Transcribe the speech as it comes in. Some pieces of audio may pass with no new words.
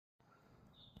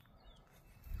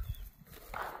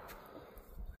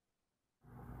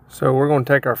So we're going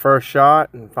to take our first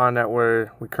shot and find out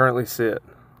where we currently sit.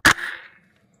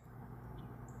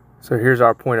 So here's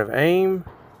our point of aim,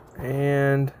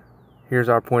 and here's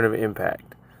our point of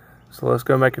impact. So let's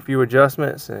go make a few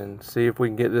adjustments and see if we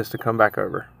can get this to come back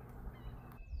over.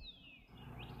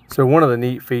 So one of the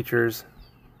neat features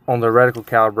on the reticle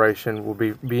calibration will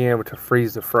be being able to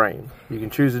freeze the frame. You can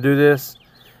choose to do this,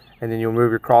 and then you'll move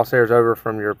your crosshairs over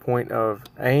from your point of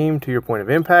aim to your point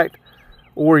of impact,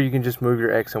 or you can just move your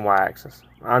X and Y axis.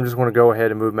 I'm just going to go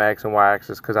ahead and move my X and Y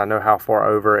axis because I know how far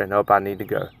over and up I need to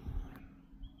go.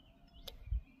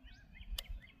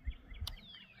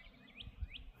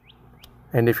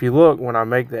 And if you look, when I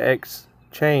make the X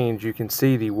change, you can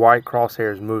see the white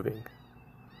crosshairs moving.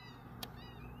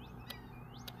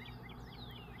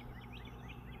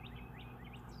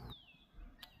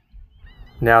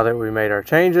 Now that we made our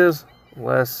changes,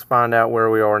 let's find out where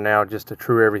we are now just to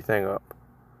true everything up.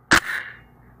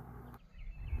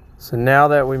 So now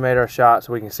that we made our shots,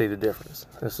 we can see the difference.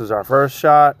 This is our first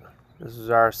shot, this is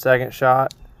our second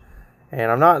shot,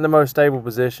 and I'm not in the most stable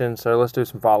position, so let's do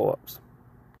some follow-ups.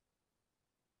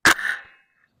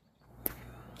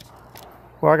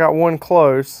 Well, I got one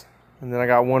close, and then I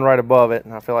got one right above it,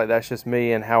 and I feel like that's just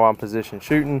me and how I'm positioned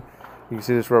shooting. You can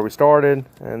see this is where we started,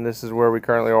 and this is where we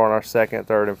currently are on our second,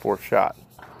 third, and fourth shot.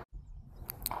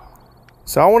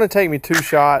 So I want to take me 2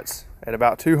 shots at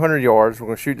about 200 yards. We're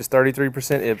going to shoot this 33%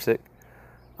 IPSC.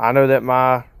 I know that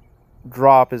my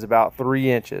drop is about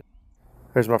 3 inches.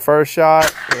 Here's my first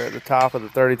shot. We're at the top of the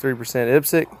 33%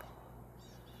 IPSC.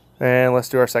 And let's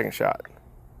do our second shot.